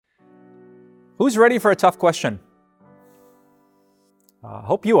Who's ready for a tough question?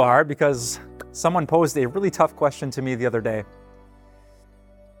 Hope you are, because someone posed a really tough question to me the other day.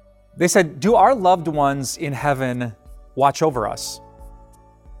 They said, do our loved ones in heaven watch over us?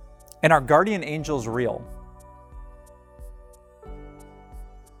 And are guardian angels real?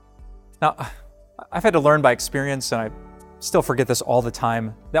 Now, I've had to learn by experience, and I still forget this all the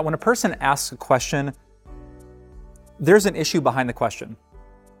time, that when a person asks a question, there's an issue behind the question.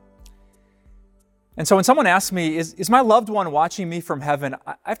 And so when someone asks me, is my loved one watching me from heaven?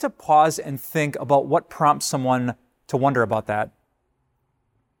 I have to pause and think about what prompts someone to wonder about that.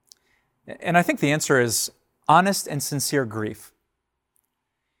 And I think the answer is honest and sincere grief.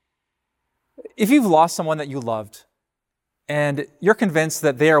 If you've lost someone that you loved, and you're convinced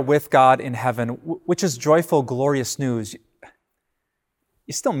that they are with God in heaven, which is joyful, glorious news,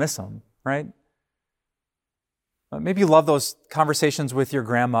 you still miss them, right? Maybe you love those conversations with your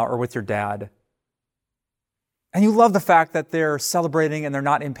grandma or with your dad. And you love the fact that they're celebrating and they're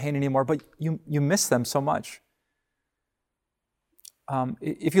not in pain anymore, but you miss them so much.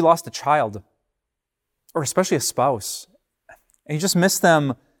 If you lost a child, or especially a spouse, and you just miss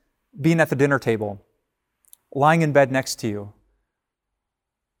them being at the dinner table, lying in bed next to you.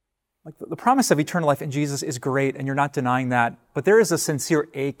 Like the promise of eternal life in Jesus is great, and you're not denying that, but there is a sincere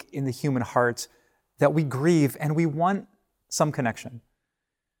ache in the human heart that we grieve and we want some connection.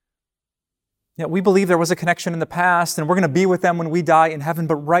 We believe there was a connection in the past and we're going to be with them when we die in heaven,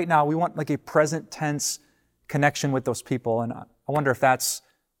 but right now we want like a present tense connection with those people. And I wonder if that's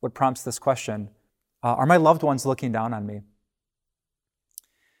what prompts this question. Are my loved ones looking down on me?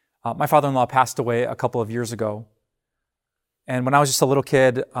 My father-in-law passed away a couple of years ago. And when I was just a little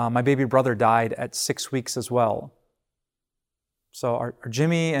kid, my baby brother died at 6 weeks as well. So are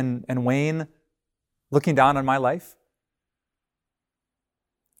Jimmy and Wayne looking down on my life?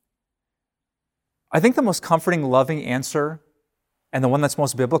 I think the most comforting, loving answer, and the one that's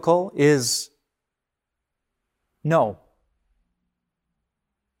most biblical, is no.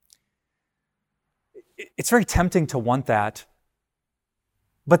 It's very tempting to want that.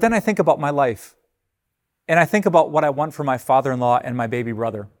 But then I think about my life, and I think about what I want for my father-in-law and my baby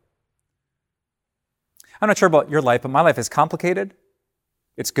brother. I'm not sure about your life, but my life is complicated.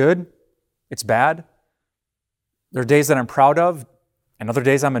 It's good. It's bad. There are days that I'm proud of, and other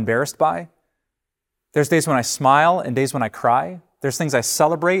days I'm embarrassed by. There's days when I smile and days when I cry. There's things I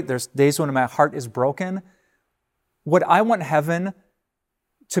celebrate. There's days when my heart is broken. Would I want heaven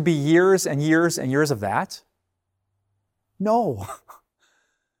to be years and years and years of that? No.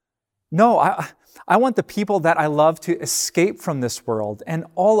 No, I want the people that I love to escape from this world and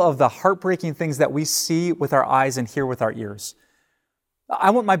all of the heartbreaking things that we see with our eyes and hear with our ears.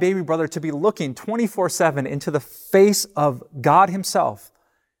 I want my baby brother to be looking 24/7 into the face of God Himself.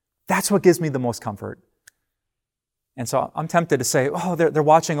 That's what gives me the most comfort. And so I'm tempted to say, oh, they're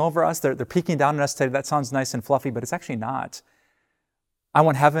watching over us, they're peeking down on us today. That sounds nice and fluffy, but it's actually not. I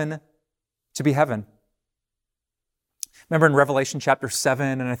want heaven to be heaven. Remember in Revelation chapter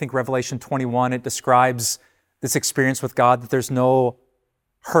 7, and I think Revelation 21, it describes this experience with God, that there's no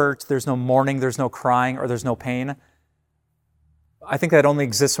hurt, there's no mourning, there's no crying, or there's no pain. I think that only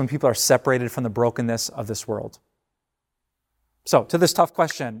exists when people are separated from the brokenness of this world. So, to this tough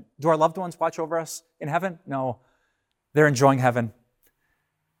question, do our loved ones watch over us in heaven? No, they're enjoying heaven.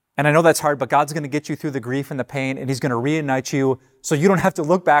 And I know that's hard, but God's going to get you through the grief and the pain, and He's going to reunite you so you don't have to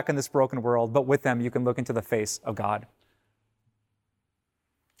look back in this broken world, but with them you can look into the face of God.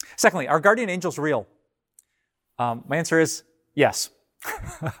 Secondly, are guardian angels real? My answer is yes.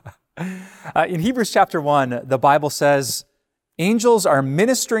 In Hebrews chapter 1, the Bible says, angels are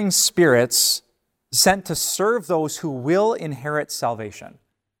ministering spirits sent to serve those who will inherit salvation.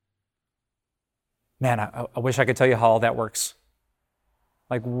 Man, I wish I could tell you how all that works.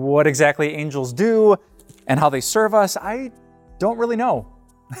 Like what exactly angels do and how they serve us, I don't really know.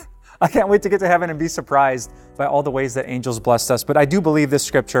 I can't wait to get to heaven and be surprised by all the ways that angels blessed us. But I do believe this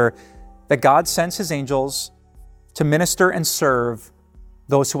scripture, that God sends His angels to minister and serve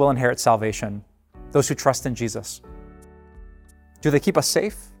those who will inherit salvation, those who trust in Jesus. Do they keep us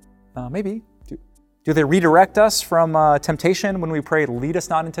safe? Maybe. Do they redirect us from temptation when we pray, lead us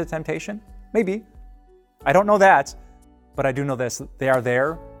not into temptation? Maybe. I don't know that, but I do know this. They are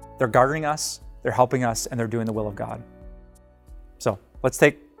there, they're guarding us, they're helping us, and they're doing the will of God. So let's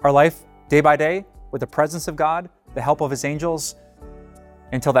take our life day by day with the presence of God, the help of His angels,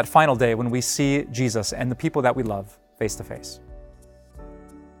 until that final day when we see Jesus and the people that we love face to face.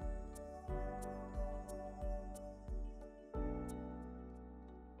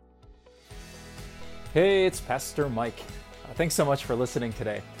 Hey, it's Pastor Mike. Thanks so much for listening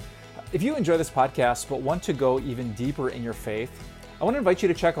today. If you enjoy this podcast but want to go even deeper in your faith, I want to invite you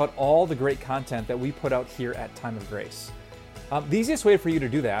to check out all the great content that we put out here at Time of Grace. The easiest way for you to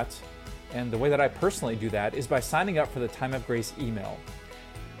do that, and the way that I personally do that, is by signing up for the Time of Grace email.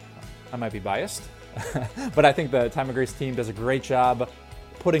 I might be biased, but I think the Time of Grace team does a great job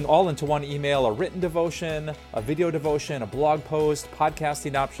putting all into one email: a written devotion, a video devotion, a blog post,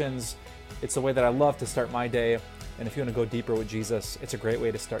 podcasting options. It's the way that I love to start my day. And if you want to go deeper with Jesus, it's a great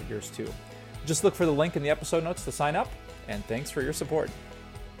way to start yours too. Just look for the link in the episode notes to sign up, and thanks for your support.